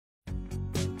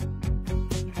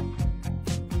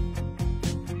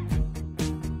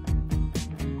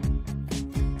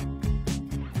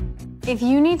If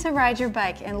you need to ride your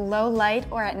bike in low light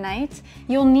or at night,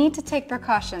 you'll need to take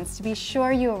precautions to be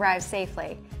sure you arrive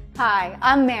safely. Hi,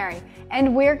 I'm Mary,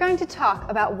 and we're going to talk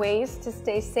about ways to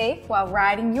stay safe while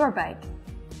riding your bike.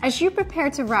 As you prepare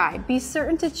to ride, be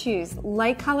certain to choose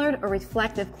light-colored or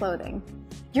reflective clothing.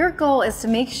 Your goal is to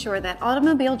make sure that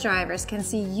automobile drivers can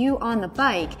see you on the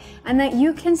bike and that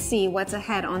you can see what's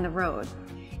ahead on the road.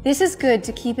 This is good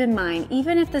to keep in mind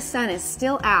even if the sun is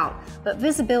still out, but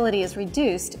visibility is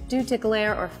reduced due to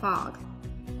glare or fog.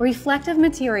 Reflective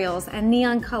materials and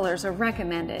neon colors are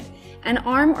recommended, and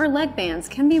arm or leg bands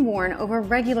can be worn over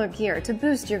regular gear to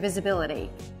boost your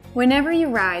visibility. Whenever you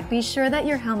ride, be sure that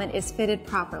your helmet is fitted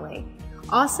properly.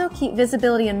 Also, keep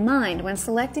visibility in mind when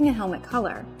selecting a helmet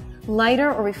color.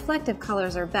 Lighter or reflective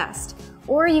colors are best,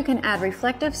 or you can add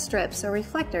reflective strips or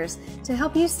reflectors to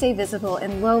help you stay visible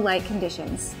in low light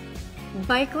conditions.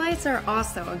 Bike lights are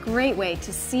also a great way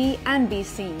to see and be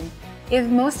seen. If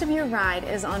most of your ride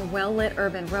is on well-lit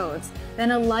urban roads,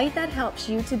 then a light that helps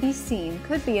you to be seen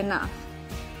could be enough.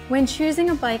 When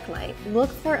choosing a bike light, look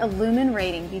for a lumen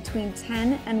rating between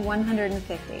 10 and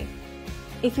 150.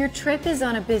 If your trip is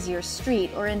on a busier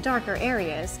street or in darker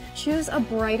areas, choose a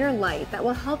brighter light that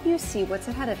will help you see what's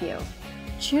ahead of you.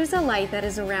 Choose a light that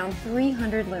is around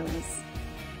 300 lumens.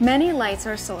 Many lights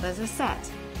are sold as a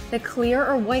set. The clear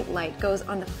or white light goes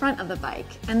on the front of the bike,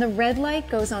 and the red light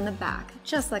goes on the back,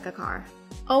 just like a car.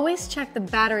 Always check the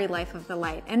battery life of the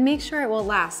light and make sure it will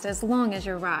last as long as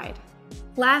your ride.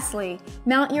 Lastly,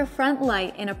 mount your front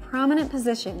light in a prominent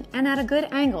position and at a good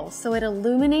angle so it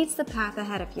illuminates the path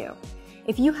ahead of you.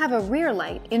 If you have a rear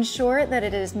light, ensure that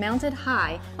it is mounted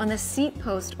high on the seat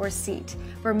post or seat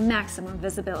for maximum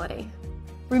visibility.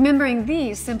 Remembering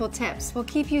these simple tips will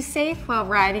keep you safe while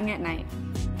riding at night.